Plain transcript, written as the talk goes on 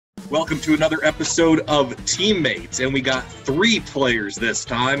Welcome to another episode of Teammates, and we got 3 players this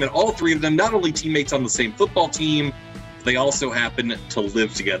time, and all 3 of them not only teammates on the same football team, they also happen to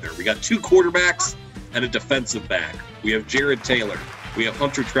live together. We got 2 quarterbacks and a defensive back. We have Jared Taylor, we have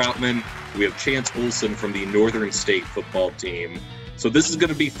Hunter Trautman, we have Chance Olson from the Northern State football team. So this is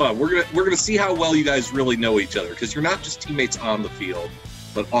going to be fun. We're gonna see how well you guys really know each other, because you're not just teammates on the field,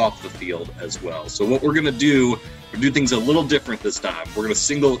 but off the field as well. So what we're going to do things a little different this time. We're going to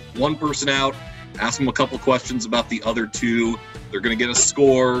single one person out, ask them a couple questions about the other 2. They're going to get a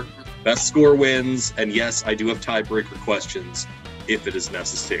score. Best score wins. And yes, I do have tiebreaker questions if it is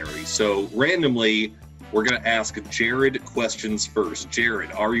necessary. So randomly, we're going to ask Jared questions first.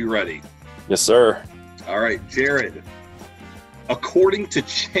 Jared, are you ready? Yes, sir. All right, Jared. According to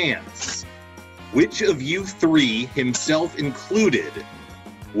Chance, which of you 3, himself included,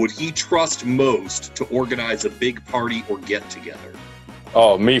 would he trust most to organize a big party or get-together?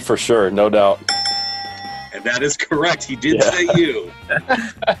 Oh, me for sure, no doubt. And that is correct. He did say you.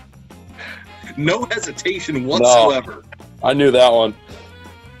 No hesitation whatsoever. No, I knew that one.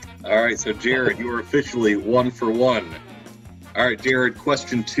 All right, so Jared, you are officially 1 for 1. All right, Jared,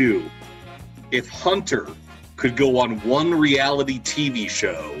 question 2. If Hunter could go on one reality TV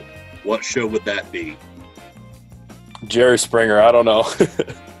show, what show would that be? Jerry Springer, I don't know.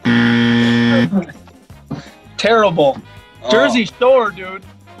 Terrible. Jersey Shore, dude.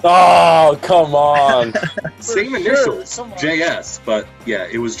 Oh, come on. Same initials, JS, but yeah,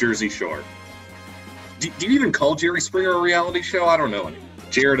 it was Jersey Shore. Do you even call Jerry Springer a reality show? I don't know anymore.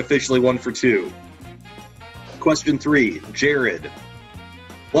 Jared officially 1 for 2. Question 3, Jared.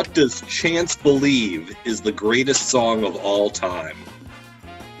 What does Chance believe is the greatest song of all time?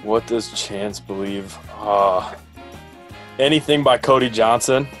 What does Chance believe? Anything by Cody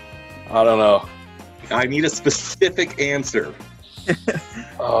Johnson? I don't know. I need a specific answer.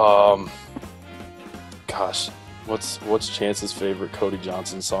 Gosh, what's Chance's favorite Cody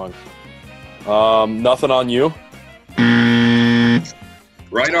Johnson song? Nothing on You.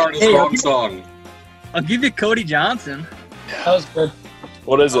 Right artist, wrong song. I'll give you Cody Johnson. That was good.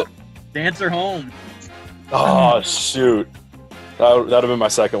 What is it? Dancer Home. Oh, shoot. That'd have been my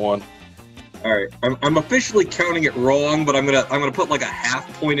second one. All right, I'm officially counting it wrong, but I'm gonna put like a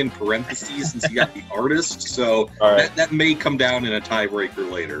half point in parentheses since you got the artist. So right. that may come down in a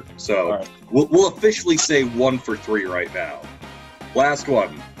tiebreaker later. So right. we'll officially say 1 for 3 right now. Last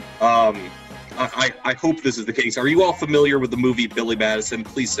one. I hope this is the case. Are you all familiar with the movie Billy Madison?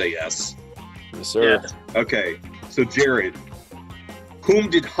 Please say yes. Yes, sir. Yes. Okay, so Jared, whom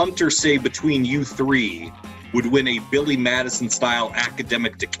did Hunter say between you 3 would win a Billy Madison-style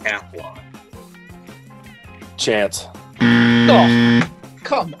academic decathlon? Chance. Oh,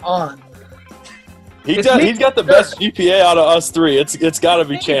 come on. He's got the best GPA out of us 3. It's got to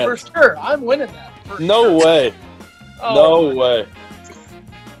be Chance. For sure. I'm winning that. No way. No way.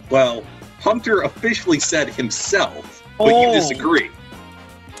 Well, Hunter officially said himself, but you disagree.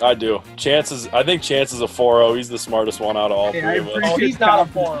 I do. I think Chance is a 4.0. He's the smartest one out of all 3 of us. Oh, he's not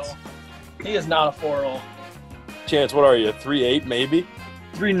a 4.0. He is not a 4.0. Chance, what are you? 3.8 maybe?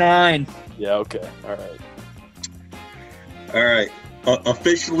 3.9. Yeah, okay. All right. All right.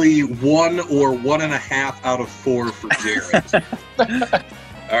 Officially 1 or 1.5 out of 4 for Jared.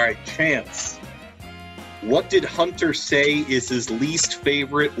 All right, Chance. What did Hunter say is his least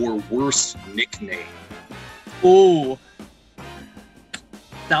favorite or worst nickname? Ooh.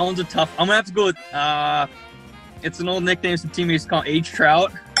 That one's a tough. I'm gonna have to go with it's an old nickname some teammates call H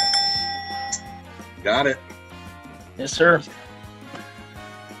Trout. Got it. Yes, sir.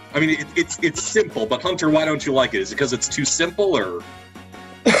 I mean, it's simple, but Hunter, why don't you like it? Is it because it's too simple, or?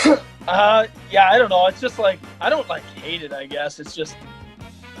 Yeah, I don't know. It's just like, I don't like hate it, I guess. It's just,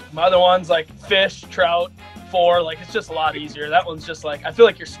 my other one's like fish, trout, 4. Like, it's just a lot easier. That one's just like, I feel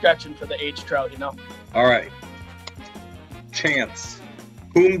like you're stretching for the H Trout, you know? All right. Chance,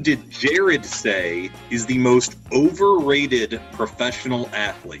 whom did Jared say is the most overrated professional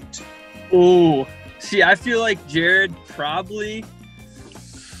athlete? Ooh. See, I feel like Jared probably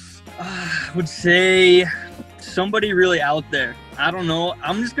would say somebody really out there. I don't know.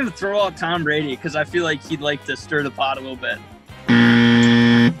 I'm just going to throw out Tom Brady because I feel like he'd like to stir the pot a little bit.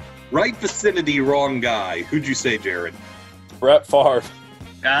 Right vicinity, wrong guy. Who'd you say, Jared? Brett Favre.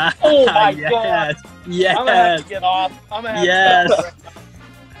 Oh, my God. Yes. I'm going to have to get off. I'm going to have to get off.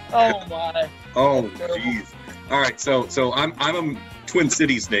 Oh, my. Oh, jeez. All right, so I'm a Twin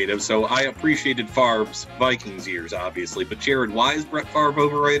Cities native, so I appreciated Favre's Vikings years, obviously. But Jared, why is Brett Favre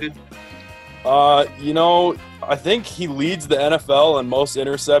overrated? I think he leads the NFL in most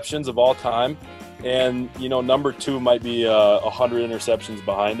interceptions of all time. and number 2 might be 100 interceptions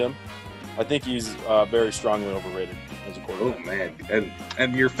behind him. I think he's very strongly overrated as a quarterback. Oh man,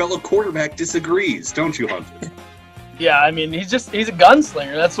 and your fellow quarterback disagrees, don't you, Hunter? Yeah, I mean, he's a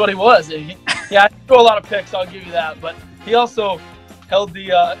gunslinger. That's what he was. He threw a lot of picks, I'll give you that. But he also held the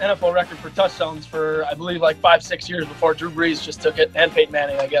NFL record for touchdowns for, I believe, like 5-6 years before Drew Brees just took it, and Peyton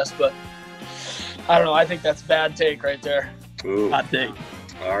Manning, I guess. But I don't know. I think that's a bad take right there. Ooh. Hot take.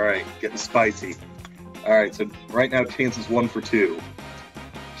 All right, getting spicy. All right, so right now Chance is 1 for 2.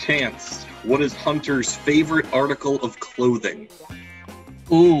 Chance, what is Hunter's favorite article of clothing?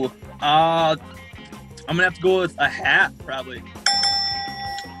 Ooh, I'm gonna have to go with a hat, probably.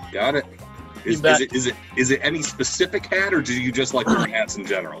 Got it. Is it any specific hat, or do you just like wearing hats in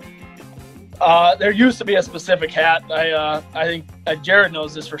general? There used to be a specific hat. I think Jared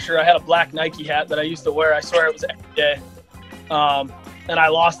knows this for sure. I had a black Nike hat that I used to wear. I swear it was every day. And I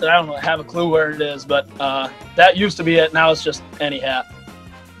lost it. I don't have a clue where it is, but that used to be it. Now it's just any hat.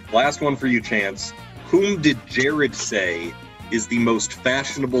 Last one for you, Chance. Whom did Jared say is the most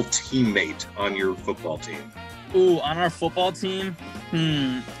fashionable teammate on your football team? Ooh, on our football team?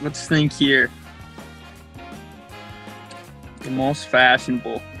 Let's think here. The most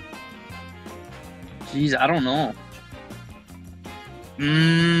fashionable. Jeez, I don't know.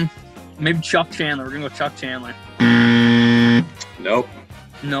 Maybe Chuck Chandler. We're going to go Chuck Chandler. Nope.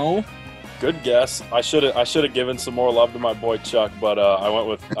 No? Good guess. I should have given some more love to my boy Chuck, but I went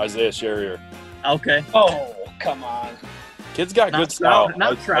with Isaiah Sherrier. Okay. Oh, come on. Kid's got Not good style. Trout,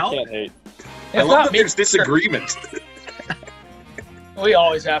 not Trout. I can't hate. I love that there's disagreement. We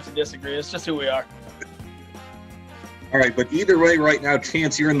always have to disagree. It's just who we are. All right, but either way, right now,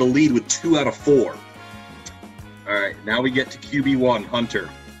 Chance, you're in the lead with 2 out of 4. All right, now we get to QB1, Hunter.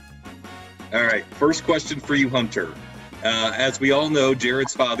 All right, first question for you, Hunter. As we all know,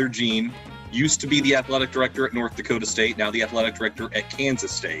 Jared's father, Gene, used to be the athletic director at North Dakota State, now the athletic director at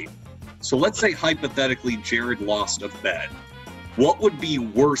Kansas State. So let's say, hypothetically, Jared lost a bet. What would be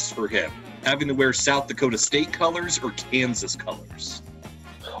worse for him, having to wear South Dakota State colors or Kansas colors?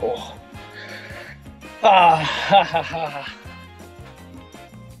 Oh.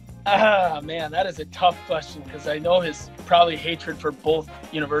 Man, that is a tough question because I know his probably hatred for both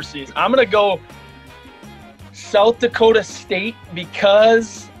universities. I'm going to go South Dakota State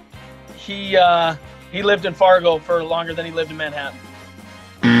because he lived in Fargo for longer than he lived in Manhattan.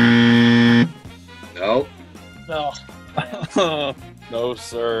 No. No. No,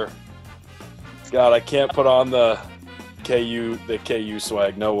 sir. God, I can't put on the KU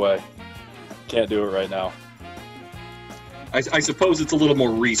swag. No way. Can't do it right now. I suppose it's a little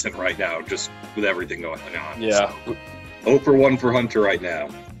more recent right now, just with everything going on. Yeah. So, 0 for 1 for Hunter right now.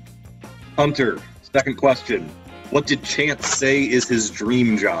 Hunter, second question. What did Chance say is his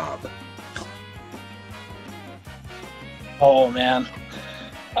dream job? Oh, man.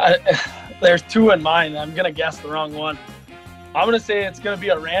 There's 2 in mind. I'm going to guess the wrong one. I'm going to say it's going to be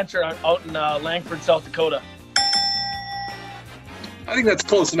a rancher out in Langford, South Dakota. I think that's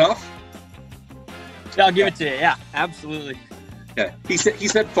close enough. Yeah, I'll give it to you. Yeah, absolutely. Yeah, he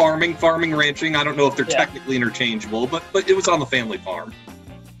said farming, ranching. I don't know if they're technically interchangeable, but it was on the family farm.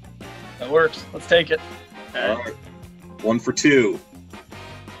 That works. Let's take it. All right. 1 for 2.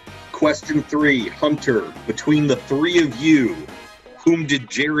 Question 3, Hunter. Between the 3 of you, whom did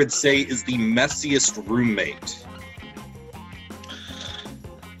Jared say is the messiest roommate?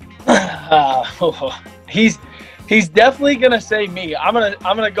 He's definitely gonna say me. I'm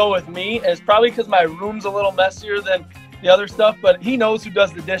gonna go with me. It's probably because my room's a little messier than the other stuff, but he knows who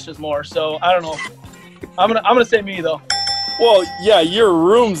does the dishes more. So I don't know. I'm gonna say me though. Well, yeah, your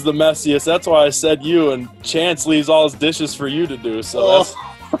room's the messiest. That's why I said you. And Chance leaves all his dishes for you to do. So that's.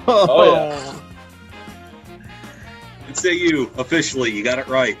 Oh yeah. I'd say you officially. You got it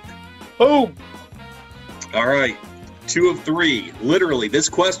right. Boom. All right. 2 of 3. Literally, this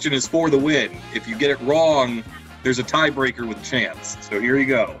question is for the win. If you get it wrong, there's a tiebreaker with Chance. So here you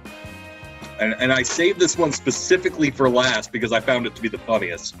go. And I saved this one specifically for last because I found it to be the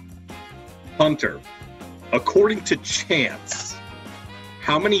funniest. Hunter, according to Chance,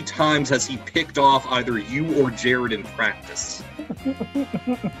 how many times has he picked off either you or Jared in practice?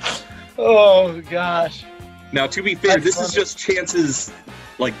 Oh, gosh. Now, to be fair, That's this funny. is just Chance's,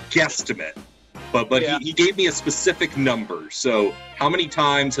 guesstimate. But Yeah. he gave me a specific number. So how many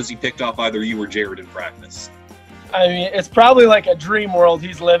times has he picked off either you or Jared in practice? I mean, it's probably like a dream world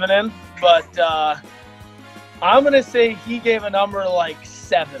he's living in, but I'm going to say he gave a number like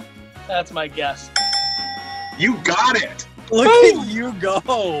 7. That's my guess. You got it! Look at you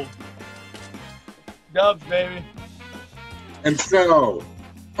go. Dubs, baby. And so,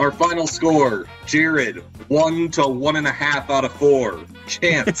 Our final score, Jared, 1 to 1.5 out of 4.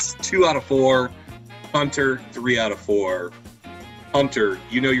 Chance, 2 out of 4. Hunter, 3 out of 4. Hunter,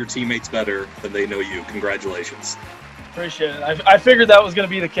 you know your teammates better than they know you. Congratulations. Appreciate it. I figured that was going to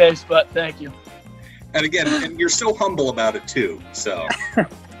be the case, but thank you. And again, and you're so humble about it too. So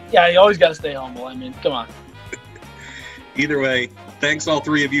Yeah, you always got to stay humble. I mean, come on. Either way, thanks all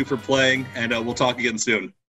three of you for playing, and we'll talk again soon.